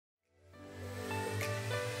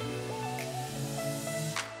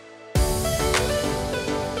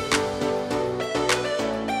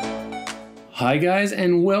Hi guys,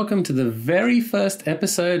 and welcome to the very first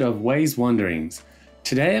episode of Ways Wanderings.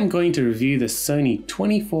 Today I'm going to review the Sony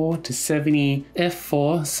 24-70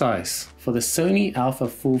 F4 Zeiss for the Sony Alpha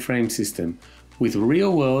full frame system with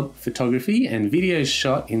real world photography and videos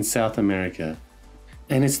shot in South America.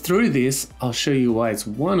 And it's through this I'll show you why it's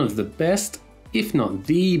one of the best, if not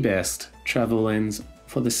the best, travel lens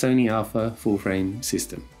for the Sony Alpha full frame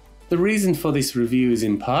system. The reason for this review is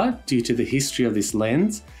in part due to the history of this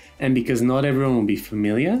lens, and because not everyone will be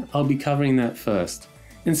familiar, I'll be covering that first.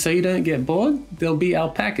 And so you don't get bored, there'll be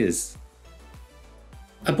alpacas.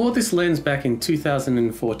 I bought this lens back in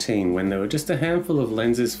 2014 when there were just a handful of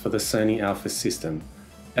lenses for the Sony Alpha system.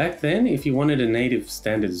 Back then, if you wanted a native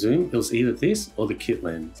standard zoom, it was either this or the kit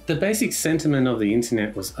lens. The basic sentiment of the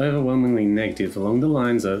internet was overwhelmingly negative along the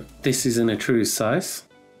lines of, this isn't a true Zeiss,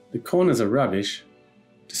 the corners are rubbish,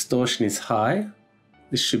 distortion is high,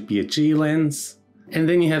 this should be a G lens. And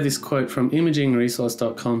then you have this quote from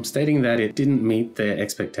imagingresource.com stating that it didn't meet their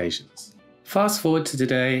expectations. Fast forward to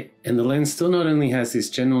today, and the lens still not only has this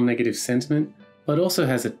general negative sentiment, but also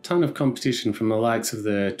has a ton of competition from the likes of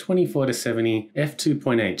the 24-70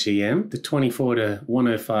 f2.8 GM, the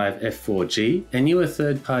 24-105 f4G, and newer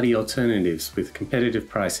third-party alternatives with competitive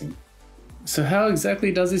pricing. So how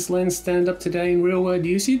exactly does this lens stand up today in real-world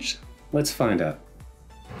usage? Let's find out.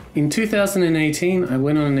 In 2018, I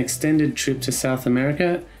went on an extended trip to South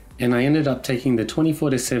America, and I ended up taking the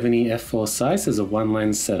 24-70 f4 Zeiss as a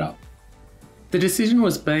one-lens setup. The decision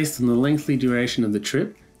was based on the lengthy duration of the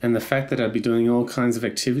trip and the fact that I'd be doing all kinds of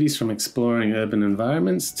activities from exploring urban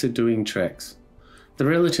environments to doing treks. The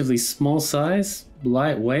relatively small size,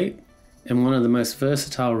 lightweight, and one of the most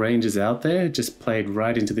versatile ranges out there just played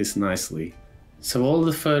right into this nicely. So all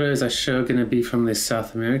the photos I show are going to be from this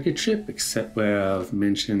South America trip, except where I've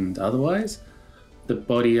mentioned otherwise. The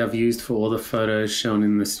body I've used for all the photos shown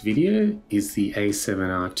in this video is the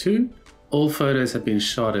A7R II. All photos have been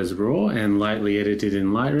shot as RAW and lightly edited in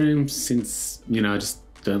Lightroom since, I just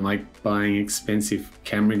don't like buying expensive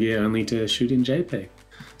camera gear only to shoot in JPEG.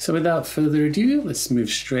 So without further ado, let's move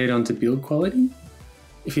straight on to build quality.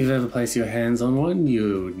 If you've ever placed your hands on one,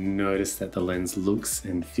 you'll notice that the lens looks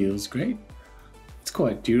and feels great. It's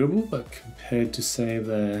quite durable, but compared to say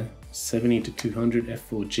the 70-200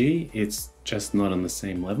 f4G, it's just not on the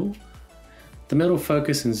same level. The metal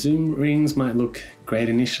focus and zoom rings might look great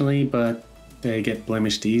initially, but they get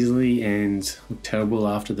blemished easily and look terrible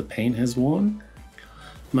after the paint has worn.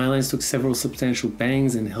 My lens took several substantial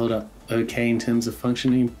bangs and held up okay in terms of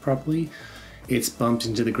functioning properly. It's bumped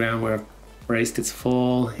into the ground where I've braced its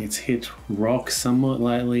fall, it's hit rock somewhat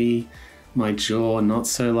lightly, my jaw not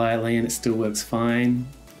so lightly, and it still works fine.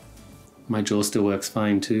 My jaw still works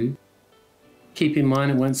fine too. Keep in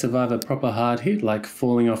mind it won't survive a proper hard hit like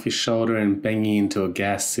falling off your shoulder and banging into a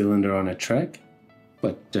gas cylinder on a trek,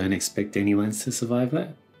 but don't expect any lens to survive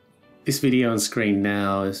that. This video on screen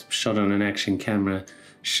now is shot on an action camera,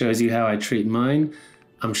 shows you how I treat mine.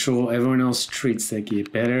 I'm sure everyone else treats their gear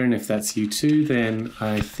better, and if that's you too, then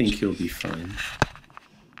I think you'll be fine.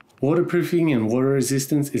 Waterproofing and water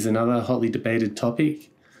resistance is another hotly debated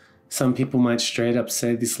topic. Some people might straight up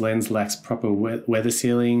say this lens lacks proper weather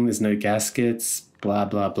sealing, there's no gaskets, blah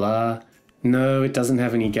blah blah. No, it doesn't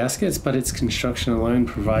have any gaskets, but its construction alone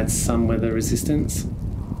provides some weather resistance.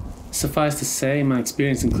 Suffice to say, my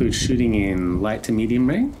experience includes shooting in light to medium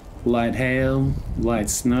rain, light hail, light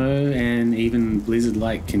snow, and even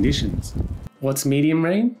blizzard-like conditions. What's medium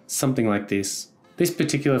rain? Something like this. This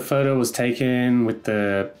particular photo was taken with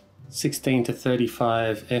the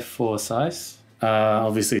 16-35 f4 Zeiss.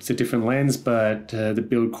 Obviously it's a different lens, but the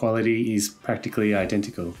build quality is practically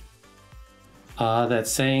identical. That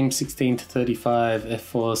same 16-35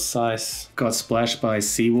 f4 Zeiss got splashed by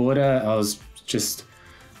seawater. I was just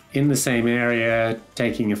in the same area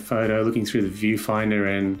taking a photo, looking through the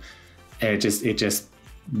viewfinder, and it just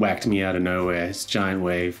whacked me out of nowhere. It's a giant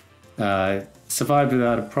wave. Survived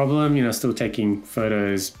without a problem, still taking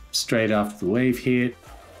photos straight after the wave hit.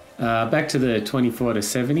 Back to the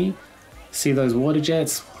 24-70, see those water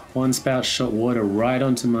jets? One spout shot water right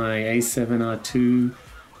onto my A7R II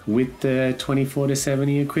with the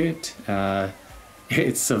 24-70 equipped.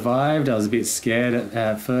 It survived. I was a bit scared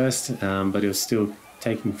at first, but it was still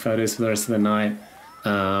taking photos for the rest of the night.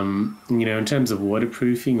 In terms of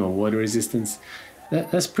waterproofing or water resistance,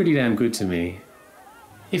 that's pretty damn good to me.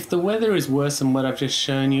 If the weather is worse than what I've just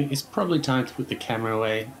shown you, it's probably time to put the camera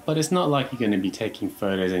away, but it's not like you're going to be taking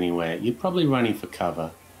photos anyway. You're probably running for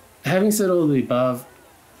cover. Having said all the above,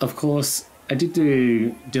 of course, I did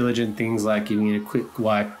do diligent things like giving it a quick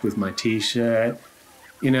wipe with my t-shirt.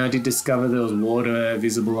 I did discover there was water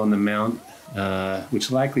visible on the mount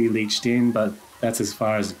which likely leached in, but that's as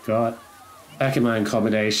far as it got. Back in my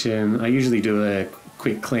accommodation, I usually do a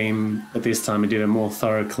quick clean, but this time I did a more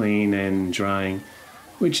thorough clean and drying,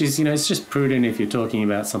 which is, it's just prudent if you're talking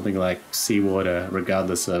about something like seawater,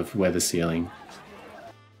 regardless of weather sealing.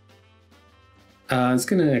 I was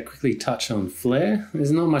going to quickly touch on flare.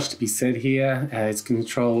 There's not much to be said here. It's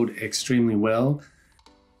controlled extremely well.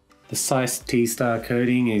 The Zeiss T-Star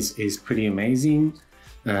coating is pretty amazing.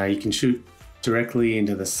 You can shoot directly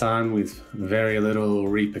into the sun with very little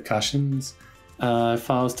repercussions. If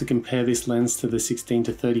I was to compare this lens to the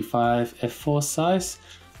 16-35 F4 Zeiss,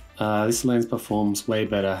 this lens performs way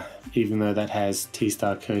better, even though that has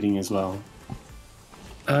T-Star coating as well.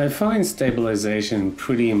 I find stabilization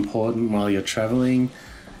pretty important while you're traveling.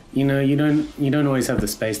 You don't always have the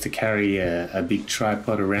space to carry a big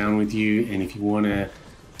tripod around with you, and if you want to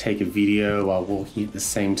take a video while walking at the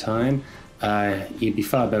same time, you'd be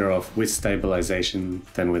far better off with stabilization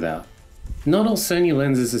than without. Not all Sony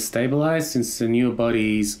lenses are stabilized, since the newer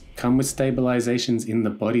bodies come with stabilizations in the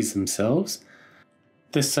bodies themselves.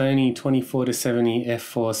 The Sony 24-70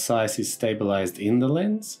 F4 Zeiss is stabilized in the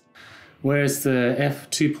lens, whereas the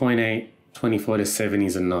f2.8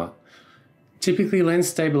 24-70s are not. Typically, lens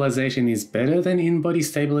stabilization is better than in-body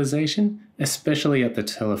stabilization, especially at the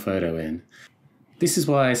telephoto end. This is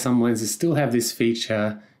why some lenses still have this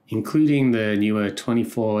feature, including the newer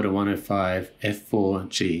 24-105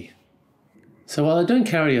 f4G. So while I don't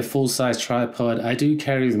carry a full-size tripod, I do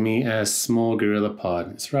carry with me a small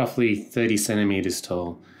GorillaPod. It's roughly 30 centimeters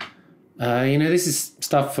tall. This is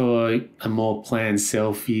stuff for a more planned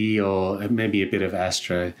selfie or maybe a bit of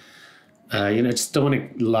astro. Just don't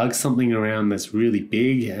want to lug something around that's really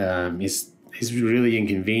big. It's really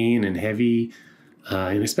inconvenient and heavy,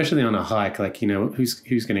 and especially on a hike.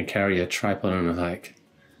 Who's going to carry a tripod on a hike?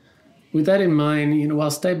 With that in mind,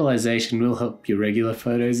 while stabilization will help your regular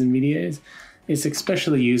photos and videos, it's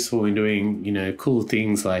especially useful in doing, cool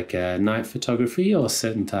things like night photography or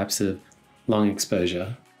certain types of long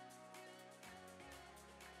exposure.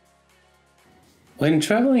 When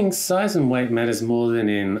traveling, size and weight matters more than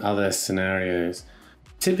in other scenarios.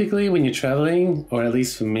 Typically, when you're traveling, or at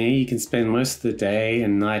least for me, you can spend most of the day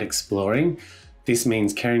and night exploring. This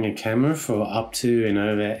means carrying a camera for up to and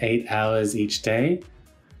over 8 hours each day.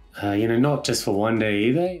 Not just for one day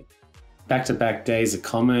either. Back-to-back days are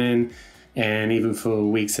common, and even for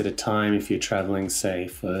weeks at a time if you're traveling, say,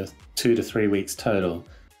 for 2 to 3 weeks total.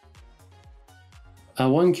 A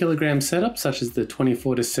 1 kilogram setup, such as the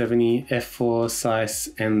 24-70 F4 Zeiss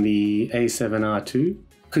and the A7R II,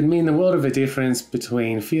 could mean the world of a difference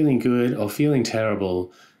between feeling good or feeling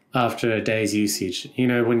terrible after a day's usage.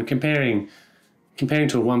 When comparing to a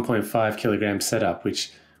 1.5 kilogram setup,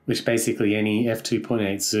 which basically any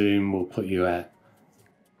f2.8 zoom will put you at.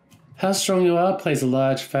 How strong you are plays a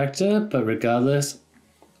large factor, but regardless,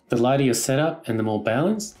 the lighter your setup and the more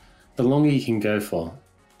balanced, the longer you can go for.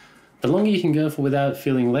 The longer you can go for without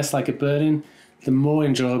feeling less like a burden, the more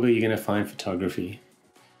enjoyable you're going to find photography.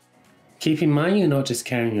 Keep in mind you're not just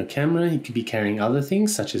carrying your camera, you could be carrying other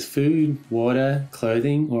things such as food, water,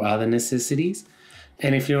 clothing, or other necessities.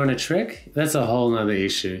 And if you're on a trek, that's a whole nother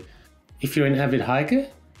issue. If you're an avid hiker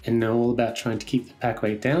and know all about trying to keep the pack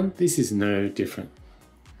weight down, this is no different.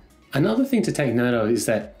 Another thing to take note of is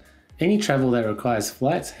that any travel that requires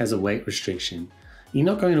flights has a weight restriction. You're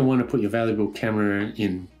not going to want to put your valuable camera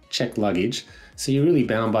in checked luggage, so you're really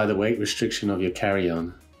bound by the weight restriction of your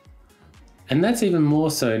carry-on. And that's even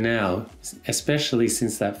more so now, especially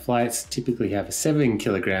since that flights typically have a 7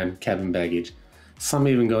 kilogram cabin baggage, some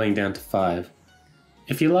even going down to 5.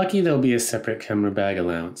 If you're lucky, there'll be a separate camera bag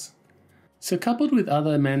allowance. So coupled with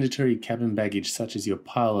other mandatory cabin baggage such as your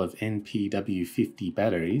pile of NPW50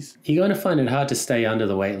 batteries, you're going to find it hard to stay under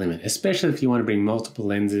the weight limit, especially if you want to bring multiple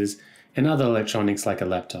lenses and other electronics like a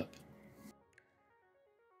laptop.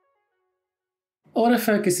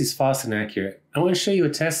 Autofocus is fast and accurate. I want to show you a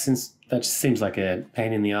test since that just seems like a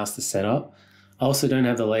pain in the ass to set up. I also don't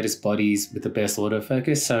have the latest bodies with the best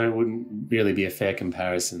autofocus, so it wouldn't really be a fair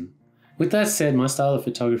comparison. With that said, my style of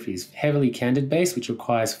photography is heavily candid based, which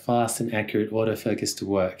requires fast and accurate autofocus to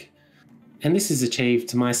work. And this is achieved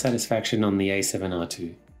to my satisfaction on the A7R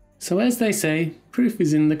II. So as they say, proof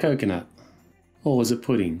is in the coconut. Or was it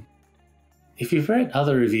pudding? If you've read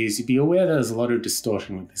other reviews, you'd be aware there's a lot of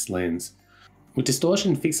distortion with this lens. With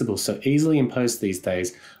distortion fixable so easily in post these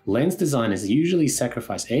days, lens designers usually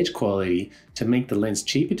sacrifice edge quality to make the lens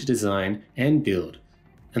cheaper to design and build,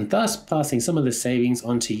 and thus passing some of the savings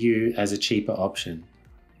onto you as a cheaper option.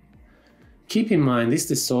 Keep in mind this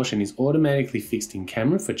distortion is automatically fixed in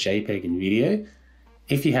camera for JPEG and video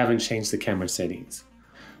if you haven't changed the camera settings.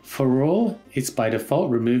 For RAW, it's by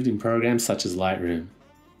default removed in programs such as Lightroom.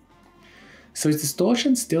 So is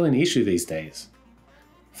distortion still an issue these days?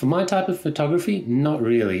 For my type of photography, not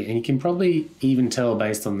really, and you can probably even tell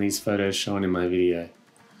based on these photos shown in my video.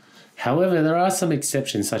 However, there are some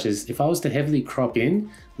exceptions, such as if I was to heavily crop in,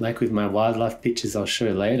 like with my wildlife pictures I'll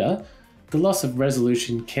show later, the loss of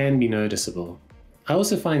resolution can be noticeable. I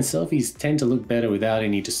also find selfies tend to look better without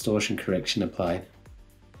any distortion correction applied.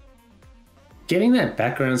 Getting that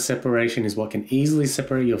background separation is what can easily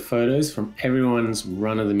separate your photos from everyone's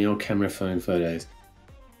run-of-the-mill camera phone photos.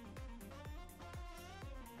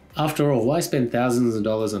 After all, why spend thousands of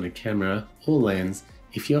dollars on a camera or lens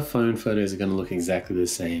if your phone photos are going to look exactly the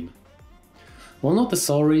same? While not the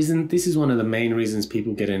sole reason, this is one of the main reasons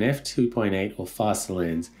people get an f2.8 or faster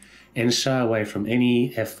lens and shy away from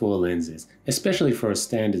any f4 lenses, especially for a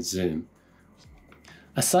standard zoom.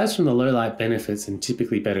 Aside from the low light benefits and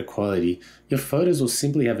typically better quality, your photos will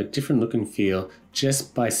simply have a different look and feel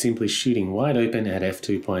just by simply shooting wide open at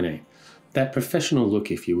f2.8. That professional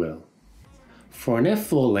look, if you will. For an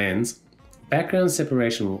f4 lens, background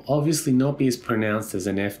separation will obviously not be as pronounced as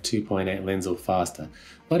an f2.8 lens or faster,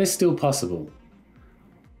 but it's still possible.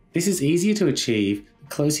 This is easier to achieve the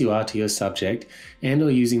closer you are to your subject and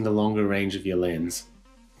or using the longer range of your lens.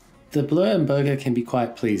 The blur and bokeh can be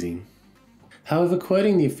quite pleasing. However,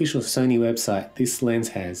 quoting the official Sony website, this lens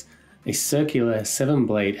has a circular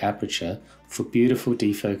 7-blade aperture for beautiful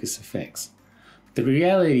defocus effects. The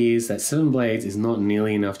reality is that 7 blades is not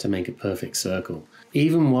nearly enough to make a perfect circle,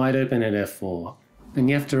 even wide open at f4. And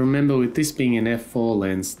you have to remember, with this being an f4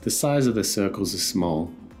 lens, the size of the circles is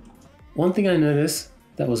small. One thing I noticed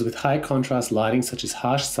that was with high contrast lighting such as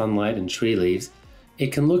harsh sunlight and tree leaves,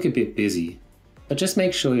 it can look a bit busy. But just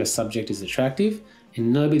make sure your subject is attractive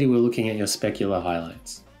and nobody will be looking at your specular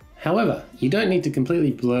highlights. However, you don't need to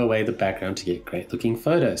completely blur away the background to get great looking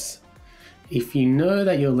photos. If you know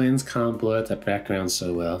that your lens can't blur the background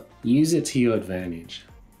so well, use it to your advantage.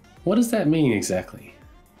 What does that mean exactly?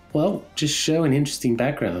 Well, just show an interesting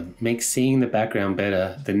background. Make seeing the background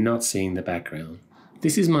better than not seeing the background.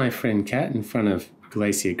 This is my friend Kat in front of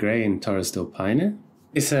Glacier Grey in Torres del Paine.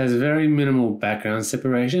 This has very minimal background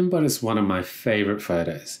separation, but it's one of my favorite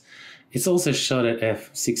photos. It's also shot at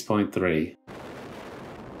f6.3.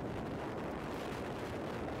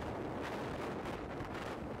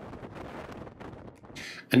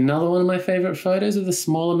 Another one of my favorite photos with a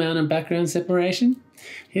small amount of background separation.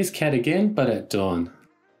 Here's Kat again, but at dawn.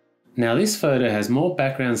 Now this photo has more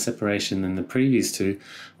background separation than the previous two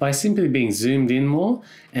by simply being zoomed in more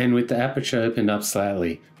and with the aperture opened up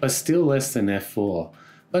slightly, but still less than f4,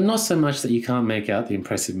 but not so much that you can't make out the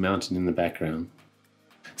impressive mountain in the background.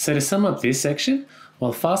 So to sum up this section,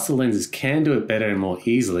 while faster lenses can do it better and more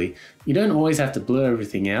easily, you don't always have to blur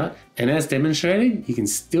everything out, and as demonstrated, you can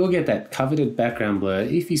still get that coveted background blur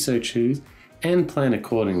if you so choose and plan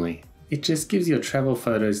accordingly. It just gives your travel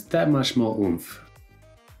photos that much more oomph.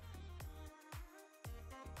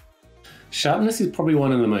 Sharpness is probably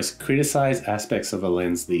one of the most criticized aspects of a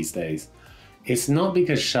lens these days. It's not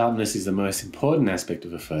because sharpness is the most important aspect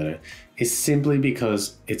of a photo, it's simply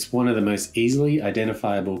because it's one of the most easily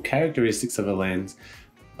identifiable characteristics of a lens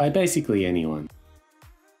by basically anyone.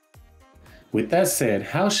 With that said,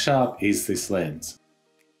 how sharp is this lens?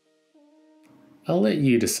 I'll let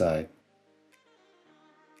you decide.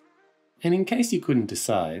 And in case you couldn't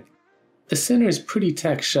decide, the center is pretty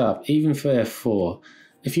tack sharp even for f4.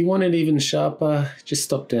 If you want it even sharper, just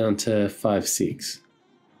stop down to 5.6.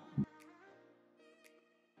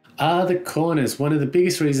 The corners, one of the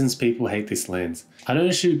biggest reasons people hate this lens. I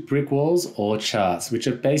don't shoot brick walls or charts, which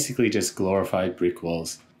are basically just glorified brick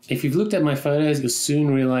walls. If you've looked at my photos, you'll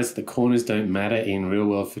soon realize the corners don't matter in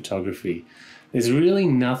real-world photography. There's really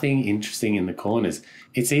nothing interesting in the corners.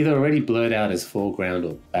 It's either already blurred out as foreground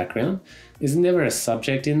or background, there's never a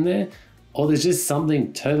subject in there, or there's just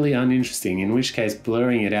something totally uninteresting, in which case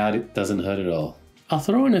blurring it out it doesn't hurt at all. I'll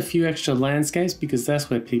throw in a few extra landscapes because that's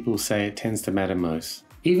where people say it tends to matter most.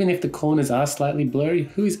 Even if the corners are slightly blurry,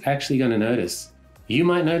 who's actually going to notice? You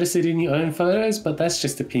might notice it in your own photos, but that's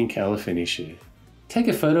just a pink elephant issue. Take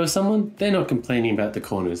a photo of someone, they're not complaining about the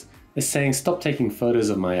corners. They're saying, stop taking photos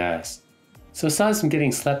of my ass. So aside from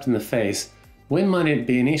getting slapped in the face, when might it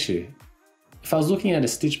be an issue? If I was looking at a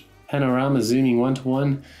stitch panorama zooming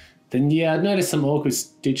 1:1, then yeah, I'd notice some awkward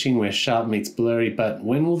stitching where sharp meets blurry, but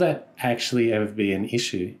when will that actually ever be an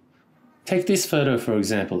issue? Take this photo for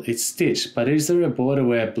example, it's stitched, but is there a border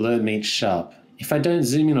where blur meets sharp? If I don't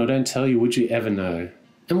zoom in or don't tell you, would you ever know?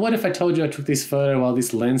 And what if I told you I took this photo while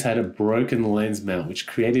this lens had a broken lens mount, which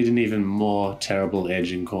created an even more terrible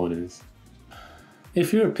edge and corners?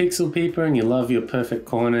 If you're a pixel peeper and you love your perfect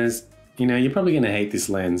corners, you're probably going to hate this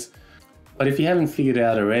lens. But if you haven't figured it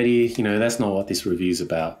out already, that's not what this review's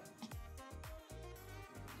about.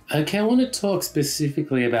 Okay, I want to talk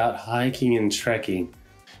specifically about hiking and trekking.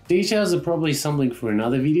 Details are probably something for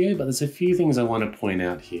another video, but there's a few things I want to point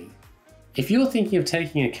out here. If you're thinking of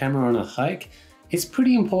taking a camera on a hike, it's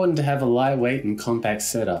pretty important to have a lightweight and compact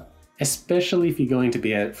setup, especially if you're going to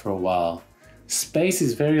be at it for a while. Space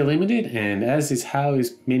is very limited, and as is how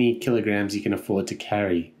many kilograms you can afford to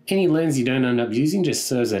carry. Any lens you don't end up using just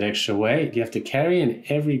serves that extra weight you have to carry, and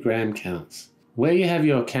every gram counts. Where you have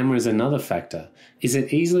your camera is another factor. Is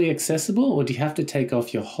it easily accessible, or do you have to take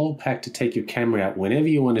off your whole pack to take your camera out whenever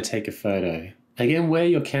you want to take a photo? Again, where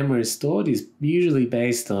your camera is stored is usually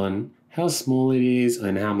based on how small it is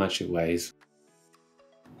and how much it weighs.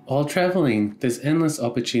 While traveling, there's endless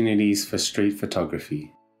opportunities for street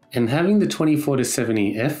photography. And having the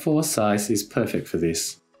 24-70 F4 Zeiss is perfect for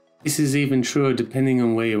this. This is even truer depending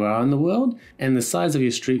on where you are in the world and the size of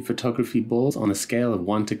your street photography balls on a scale of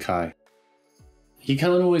 1 to chi. You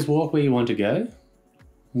can't always walk where you want to go.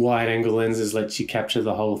 Wide angle lenses let you capture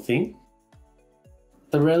the whole thing.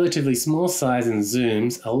 The relatively small size and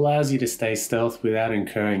zooms allows you to stay stealth without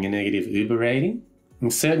incurring a negative Uber rating. In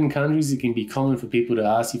certain countries, it can be common for people to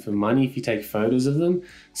ask you for money if you take photos of them,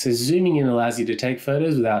 so zooming in allows you to take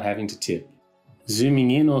photos without having to tip. Zooming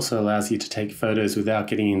in also allows you to take photos without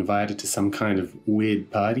getting invited to some kind of weird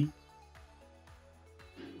party.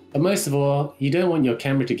 But most of all, you don't want your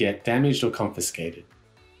camera to get damaged or confiscated.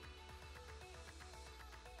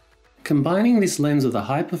 Combining this lens with a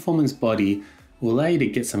high-performance body will allow you to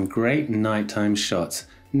get some great nighttime shots,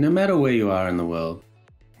 no matter where you are in the world.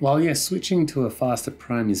 While yes, switching to a faster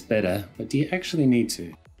prime is better, but do you actually need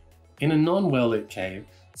to? In a non-well-lit cave,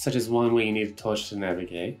 such as one where you need a torch to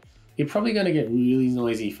navigate, you're probably going to get really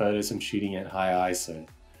noisy photos from shooting at high ISO.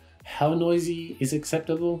 How noisy is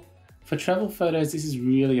acceptable? For travel photos, this is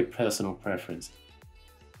really a personal preference.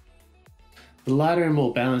 The lighter and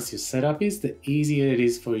more balanced your setup is, the easier it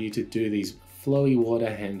is for you to do these flowy water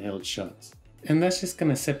handheld shots. And that's just going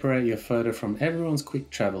to separate your photo from everyone's quick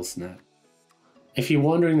travel snap. If you're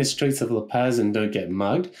wandering the streets of La Paz and don't get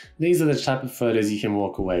mugged, these are the type of photos you can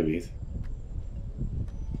walk away with.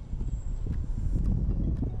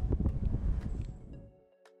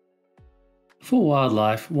 For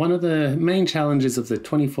wildlife, one of the main challenges of the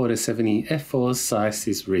 24-70 F4 Zeiss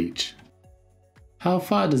is reach. How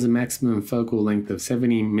far does a maximum focal length of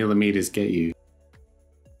 70mm get you?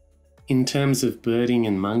 In terms of birding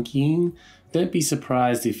and monkeying, don't be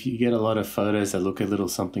surprised if you get a lot of photos that look a little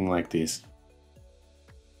something like this.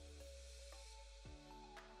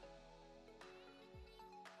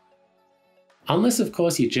 Unless of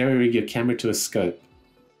course you jerry-rig your camera to a scope.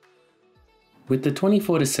 With the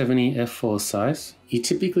 24-70 F4 Zeiss, you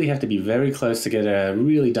typically have to be very close to get a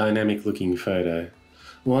really dynamic looking photo.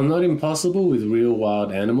 While not impossible with real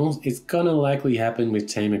wild animals, it's gonna likely happen with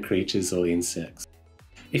tamer creatures or insects.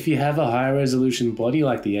 If you have a higher resolution body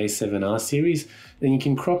like the A7R series, then you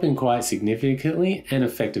can crop in quite significantly and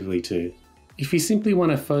effectively too. If you simply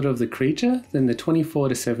want a photo of the creature, then the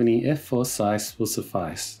 24-70 F4 Zeiss will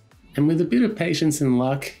suffice. And with a bit of patience and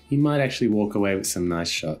luck, you might actually walk away with some nice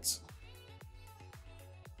shots.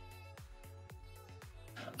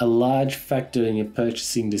 A large factor in your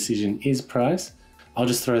purchasing decision is price. I'll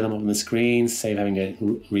just throw them up on the screen, save having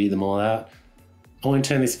to read them all out. I won't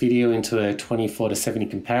turn this video into a 24-70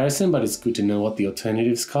 comparison, but it's good to know what the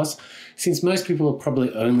alternatives cost, since most people will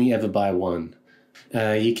probably only ever buy one.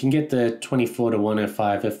 You can get the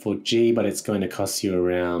 24-105 F4G, but it's going to cost you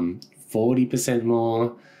around 40%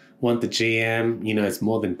 more. Want the GM, it's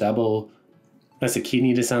more than double. That's a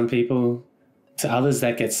kidney to some people. To others,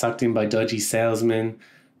 that gets sucked in by dodgy salesmen.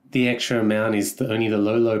 The extra amount is only the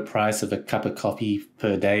low price of a cup of coffee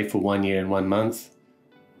per day for 1 year and 1 month.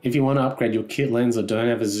 If you want to upgrade your kit lens or don't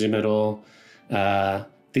have a zoom at all,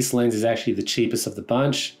 this lens is actually the cheapest of the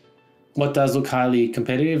bunch. What does look highly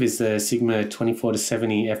competitive is the Sigma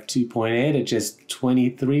 24-70 f2.8 at just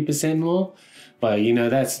 23% more. But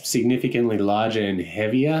that's significantly larger and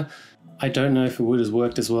heavier. I don't know if it would have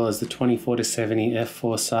worked as well as the 24-70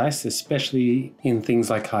 F4 Zeiss, especially in things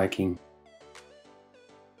like hiking.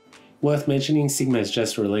 Worth mentioning, Sigma has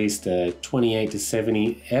just released a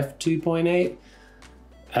 28-70 f2.8.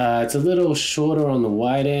 It's a little shorter on the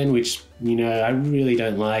wide end, which I really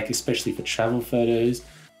don't like, especially for travel photos.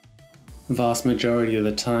 The vast majority of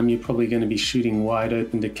the time you're probably going to be shooting wide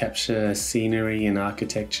open to capture scenery and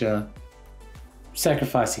architecture.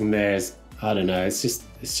 Sacrificing there is, I don't know, it's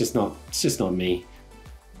just not me.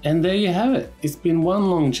 And there you have it. It's been one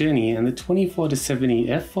long journey, and the 24-70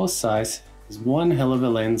 F4 Zeiss is one hell of a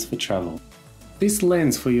lens for travel. This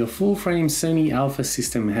lens for your full-frame Sony Alpha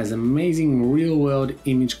system has amazing real-world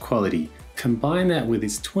image quality. Combine that with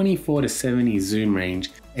its 24-70 zoom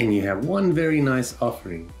range and you have one very nice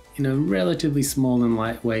offering in a relatively small and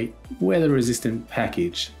lightweight, weather-resistant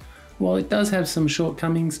package. While it does have some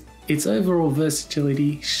shortcomings, its overall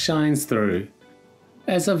versatility shines through.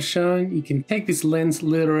 As I've shown, you can take this lens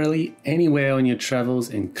literally anywhere on your travels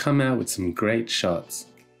and come out with some great shots.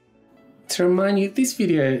 To remind you, this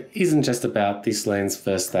video isn't just about this lens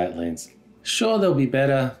versus that lens. Sure, they'll be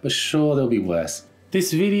better, but sure, they'll be worse.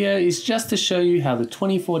 This video is just to show you how the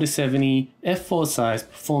 24-70 F4 Zeiss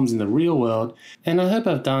performs in the real world, and I hope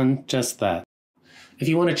I've done just that. If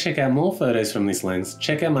you want to check out more photos from this lens,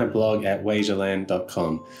 check out my blog at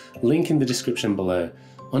waysialand.com, link in the description below.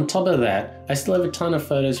 On top of that, I still have a ton of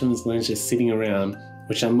photos from this lens just sitting around,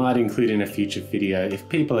 which I might include in a future video if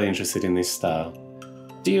people are interested in this style.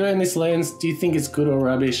 Do you own this lens? Do you think it's good or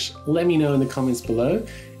rubbish? Let me know in the comments below.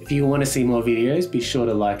 If you want to see more videos, be sure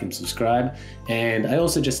to like and subscribe. And I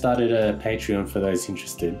also just started a Patreon for those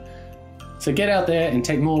interested. So get out there and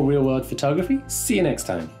take more real world photography. See you next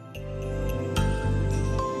time.